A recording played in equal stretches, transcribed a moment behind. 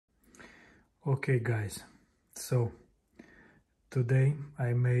Okay guys, so today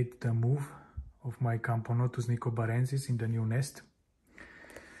I made the move of my Camponotus nicobarensis in the new nest.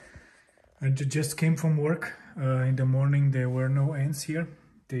 I just came from work. In the morning there were no ants here.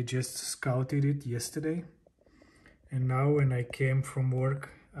 They just scouted it yesterday. And now when I came from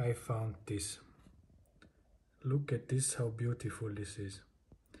work I found this. Look at this, how beautiful this is.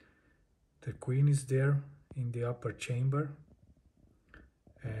 The queen is there in the upper chamber.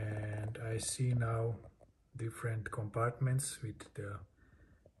 And I see now different compartments with the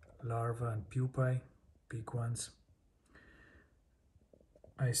larvae and pupae, big ones.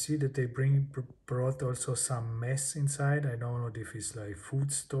 I see that they brought also some mess inside. I don't know if it's like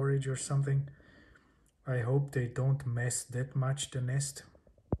food storage or something. I hope they don't mess that much the nest.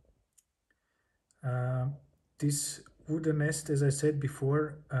 This wooden nest, as I said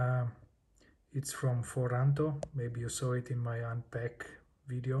before, it's from Foranto. Maybe you saw it in my unpack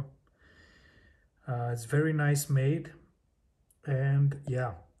video. It's very nice made, and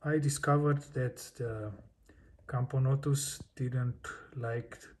yeah, I discovered that the Camponotus didn't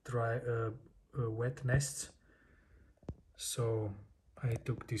like wet nests, so I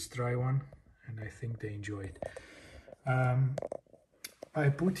took this dry one and I think they enjoy it. I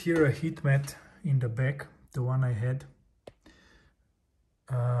put here a heat mat in the back, the one I had,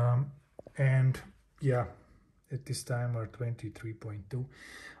 and yeah, at this time are 23.2.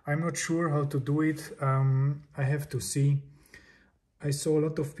 I'm not sure how to do it. I have to see. I saw a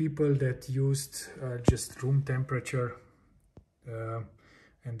lot of people that used just room temperature,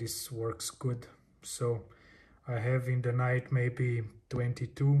 and this works good. So I have in the night maybe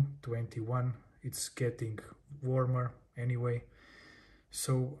 22, 21. It's getting warmer anyway.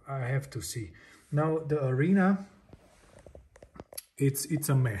 So I have to see. Now the arena, it's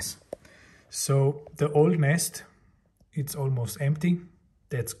a mess. So the old nest, it's almost empty.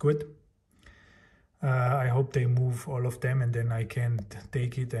 That's good. I hope they move all of them and then I can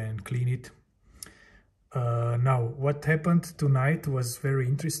take it and clean it. Now, what happened tonight was very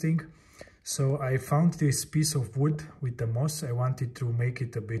interesting. So I found this piece of wood with the moss. I wanted to make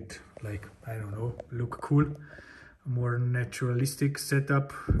it a bit like, I don't know, look cool. A more naturalistic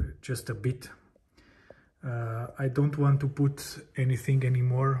setup, just a bit. I don't want to put anything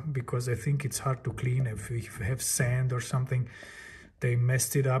anymore because I think it's hard to clean. If you have sand or something, they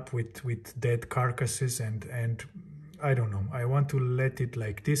messed it up with dead carcasses and I don't know. I want to let it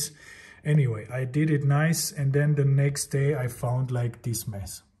like this. Anyway, I did it nice, and then the next day I found like this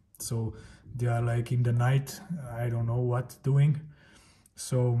mess. So they are like in the night, I don't know what doing.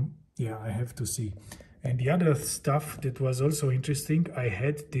 So yeah, I have to see. And the other stuff that was also interesting, I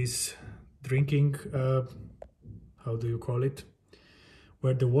had this drinking, how do you call it?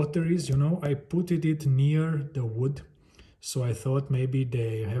 Where the water is, you know, I put it near the wood. So I thought maybe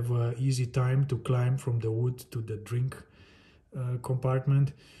they have an easy time to climb from the wood to the drink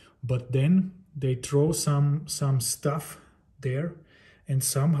compartment. But then they throw some stuff there and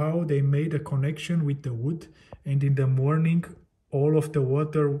somehow they made a connection with the wood. And in the morning, all of the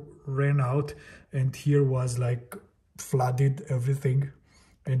water ran out and here was like flooded everything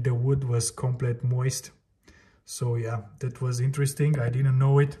and the wood was complete moist. So yeah, that was interesting. I didn't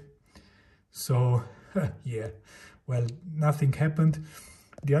know it. So yeah. Well, nothing happened.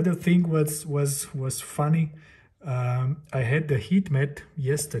 The other thing was funny. I had the heat mat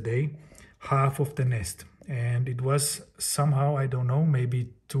yesterday, half of the nest, and it was somehow, I don't know,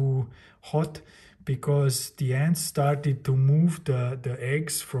 maybe too hot because the ants started to move the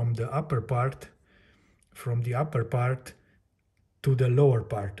eggs from the upper part to the lower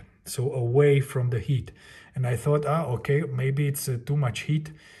part, so away from the heat. And I thought, okay, maybe it's too much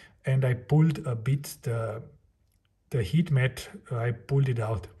heat, and I pulled a bit the heat mat, I pulled it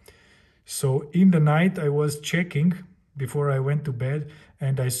out. So in the night I was checking before I went to bed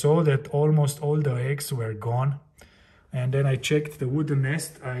and I saw that almost all the eggs were gone. And then I checked the wooden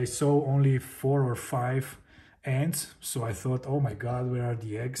nest. I saw only 4 or 5 ants. So I thought, oh my God, where are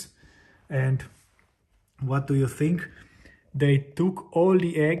the eggs? And what do you think? They took all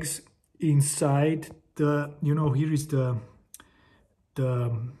the eggs inside the, you know, here is the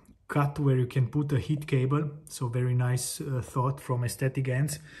cut where you can put a heat cable. So very nice thought from Aesthetic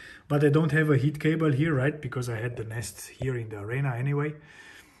Ants. But I don't have a heat cable here, right? Because I had the nest here in the arena anyway.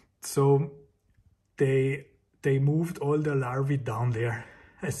 So they moved all the larvae down there.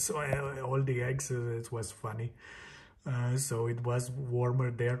 So all the eggs, it was funny. So it was warmer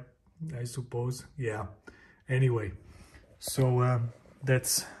there, I suppose. Yeah. Anyway, so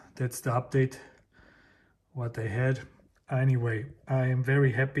that's the update what I had. Anyway, I am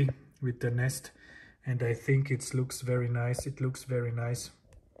very happy with the nest and I think it looks very nice. It looks very nice.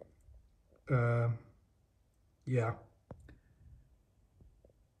 yeah,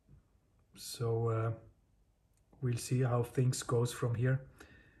 so we'll see how things goes from here.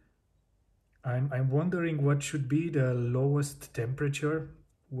 I'm wondering what should be the lowest temperature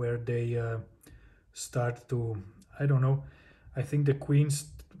where they start to, I don't know, I think the queen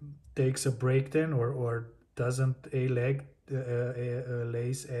takes a break then, or doesn't lays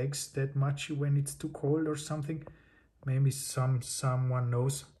eggs that much when it's too cold or something. Maybe someone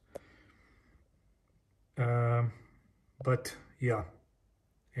knows. But yeah,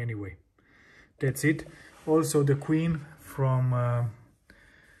 anyway, that's it. Also the queen from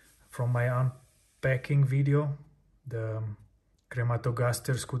my unpacking video, the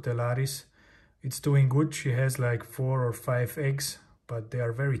Crematogaster scutellaris, it's doing good. She has like 4 or 5 eggs, but they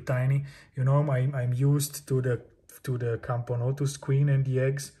are very tiny. You know, I'm used to the Camponotus queen and the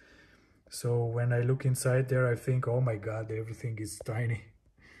eggs. So when I look inside there, I think, oh my God, everything is tiny.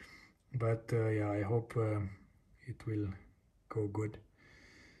 But yeah, I hope it will go good.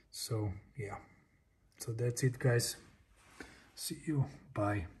 So yeah, so that's it, guys. See you.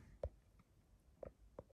 Bye.